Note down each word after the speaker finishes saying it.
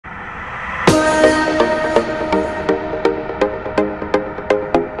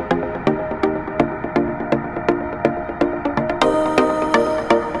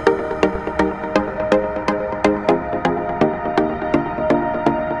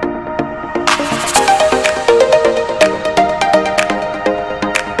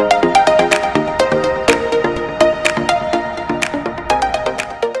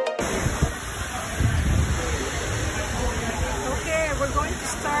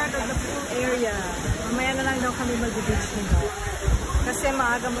part of the pool area. Mamaya na lang daw kami mag-beach nito. Kasi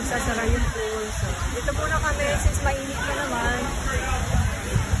maaga magsasara yung pool. So, dito muna kami since mainit na naman.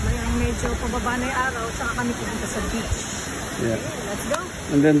 Medyo pababa na yung araw, saka kami pupunta sa beach. Yeah. Okay, let's go.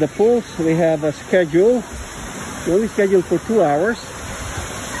 And then the pools, we have a schedule. We only scheduled for 2 hours.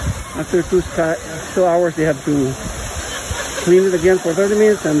 After 2 hours, they have to clean it again for 30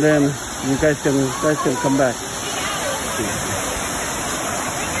 minutes, and then you guys can come back.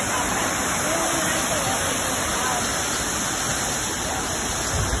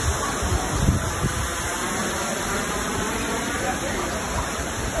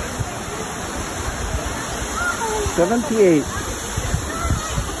 $78.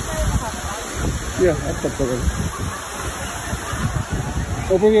 Yeah, that's up there.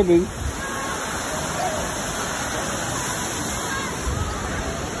 Over here, baby.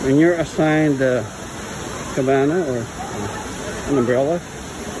 When you're assigned a cabana or an umbrella,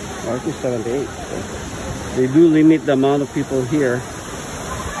 ours is 78. So they do limit the amount of people here,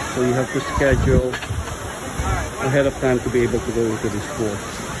 so you have to schedule ahead of time to be able to go into this pool.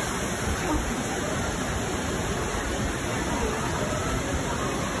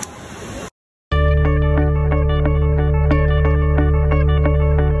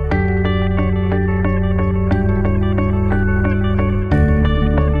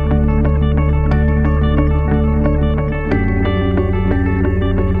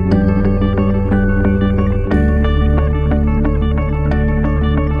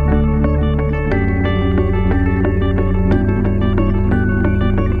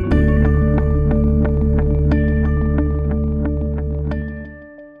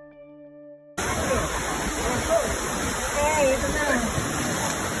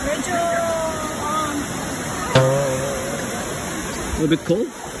 A little bit cold?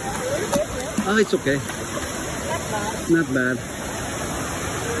 Oh, it's okay. Not bad.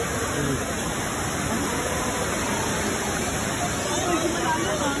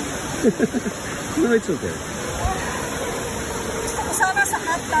 No, it's okay. Sana sa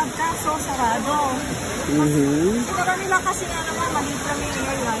hot tub kaso sarado. Siguro nila kasi nga naman maliit lang yung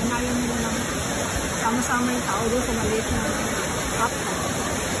airline. Ayaw nila lang sama-sama yung tao doon sa maliit na hot tub.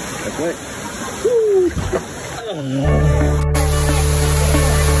 That's right.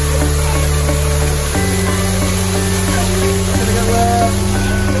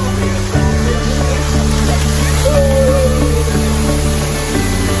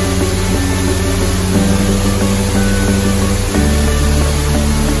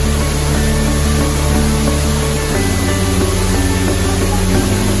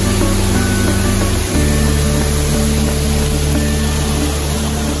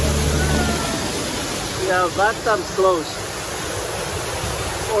 Yeah, bathtub's closed.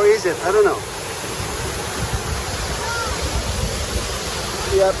 Or is it? I don't know.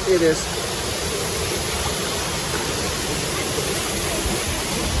 Yep, it is.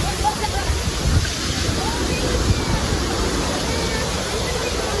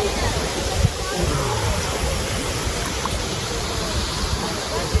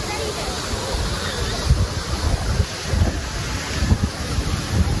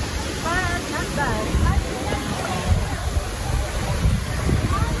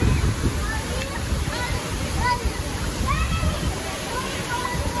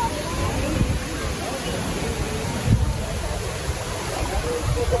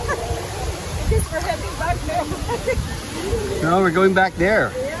 No, we're going back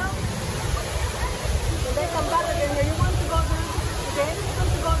there. Yeah. They come back again. You want to go there again? You want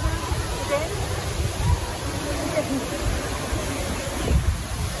to go there again?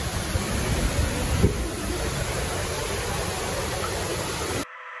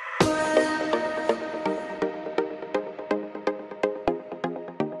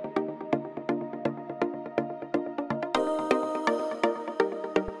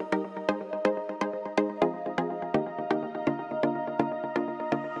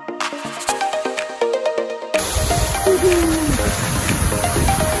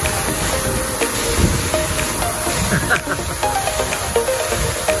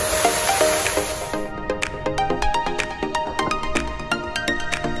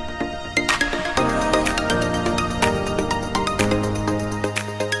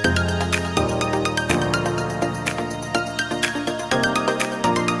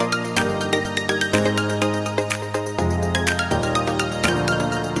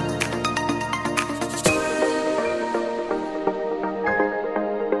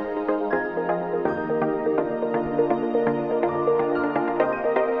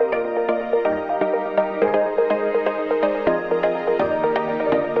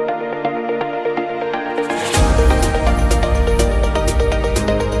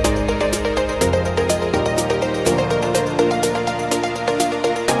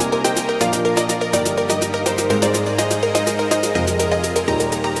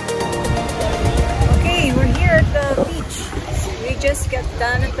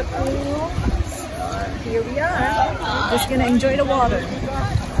 done at the pool. Here we are. Just gonna enjoy the water.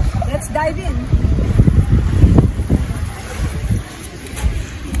 Let's dive in.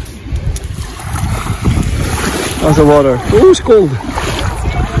 How's the water? Oh, it's cold. Just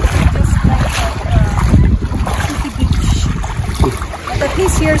like beach. But at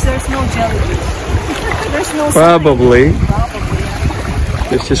least here there's no jellyfish. There's no Probably. sign. Probably.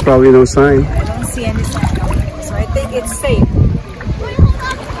 There's just probably no sign. I don't see any sign. So I think it's safe.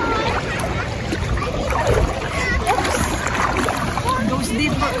 Goes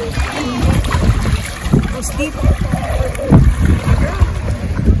deeper. Goes deeper.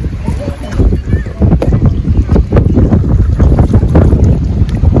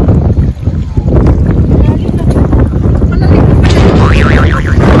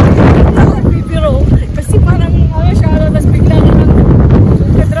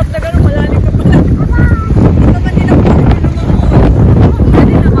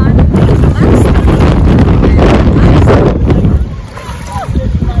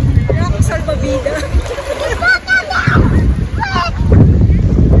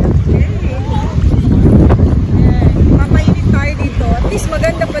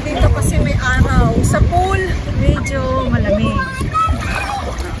 Maganda pa dito kasi may araw. Sa pool, medyo malamig.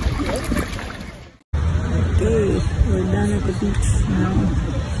 Okay, we're done at the beach now.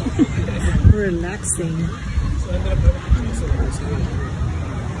 Relaxing.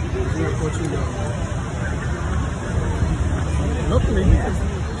 Lovely.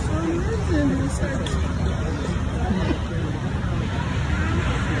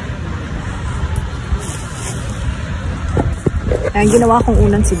 Ayan, ginawa kong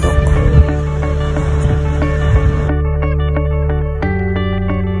unang si Doc.